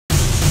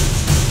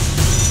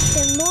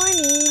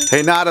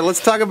Hey Nada, let's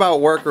talk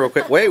about work real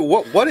quick. Wait,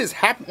 what is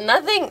happening?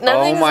 Nothing.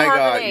 Oh my God,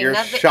 happening. you're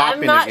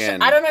shopping I'm not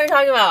again. I don't know what you're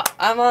talking about.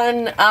 I'm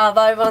on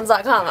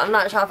BobbyBones.com. I'm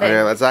not shopping.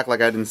 Okay, let's act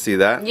like I didn't see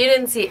that. You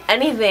didn't see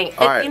anything.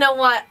 Alright. You know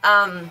what?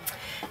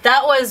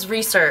 That was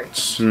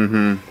research.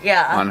 Mm-hmm.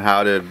 Yeah. On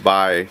how to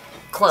buy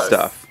Clothes.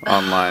 stuff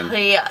online.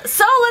 Yeah.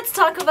 So let's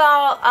talk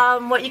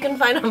about what you can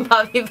find on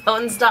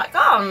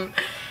BobbyBones.com.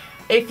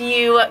 If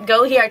you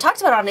go here, I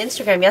talked about it on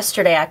Instagram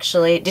yesterday,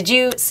 actually. Did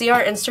you see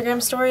our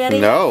Instagram story, Eddie?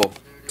 No.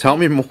 Tell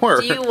me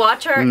more. Do you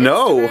watch our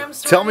No. Instagram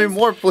stories? Tell me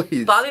more,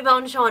 please. Bobby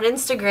Bones Show on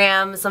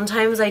Instagram.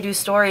 Sometimes I do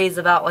stories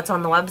about what's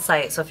on the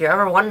website, so if you're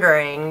ever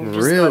wondering,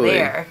 just go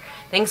there.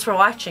 Thanks for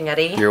watching,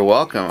 Eddie. You're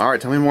welcome. All right,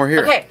 tell me more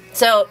here. Okay,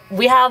 so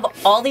we have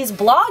all these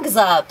blogs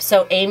up.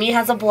 So Amy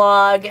has a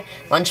blog,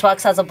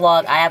 Lunchbox has a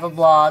blog, I have a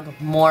blog,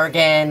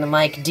 Morgan,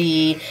 Mike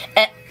D.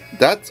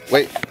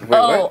 Wait,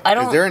 what? I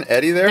don't. Is there an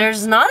Eddie there?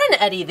 There's not an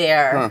Eddie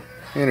there.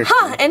 Huh,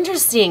 interesting.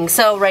 Interesting.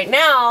 So right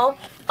now,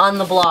 on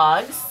the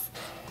blogs,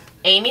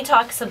 Amy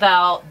talks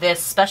about this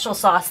special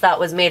sauce that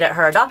was made at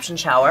her adoption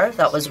shower.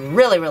 That was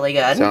really, really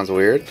good. Sounds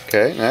weird.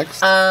 Okay,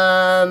 next.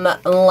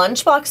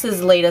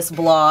 Lunchbox's latest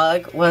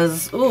blog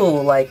was,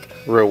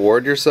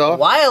 Reward yourself? a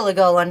while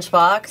ago,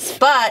 Lunchbox.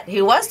 But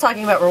he was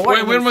talking about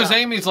rewarding Wait, when was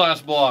himself. Amy's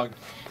last blog?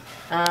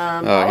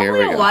 Oh, here we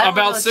go.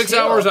 About 6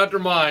 hours after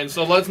mine,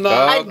 so let's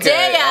not... A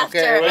day after.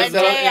 Okay, A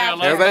day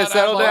after. Everybody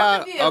settle down.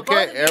 Both of you, Okay,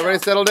 both of you. everybody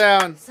settle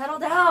down. Settle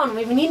down.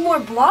 We need more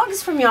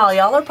blogs from y'all.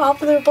 Y'all are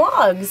popular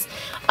blogs.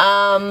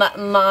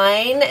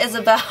 Mine is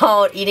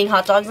about eating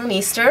hot dogs on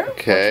Easter,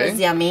 Okay. which was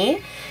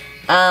yummy.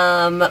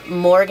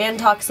 Morgan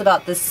talks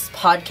about this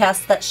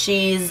podcast that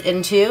she's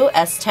into,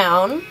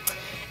 S-Town.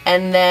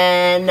 And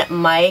then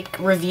Mike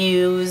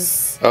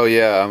reviews... Oh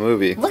yeah, a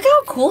movie. Look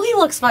how cool he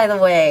looks, by the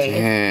way.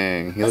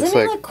 Dang, he Doesn't looks he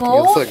like look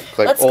cool? he looks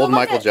like Let's go old look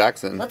Michael at-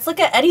 Jackson. Let's look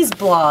at Eddie's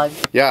blog.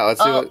 Yeah,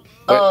 let's see what. Wait,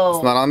 oh.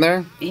 it's not on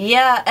there?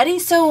 Yeah, Eddie,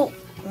 so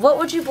what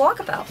would you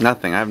blog about?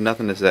 Nothing. I have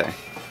nothing to say.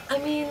 I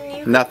mean,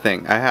 you...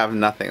 Nothing. I have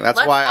nothing. That's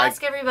Let's why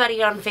ask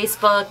everybody on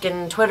Facebook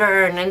and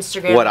Twitter and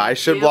Instagram. what I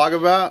should YouTube blog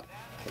about?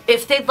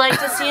 if they'd like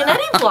to see an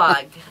Eddie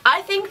blog.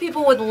 I think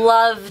people would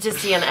love to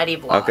see an Eddie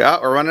blog. Okay,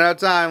 we're running out of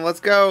time. Let's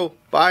go.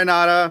 Bye,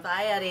 Nada.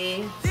 Bye,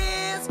 Eddie.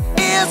 This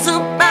is a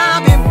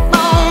Bobby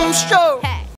Bones Show.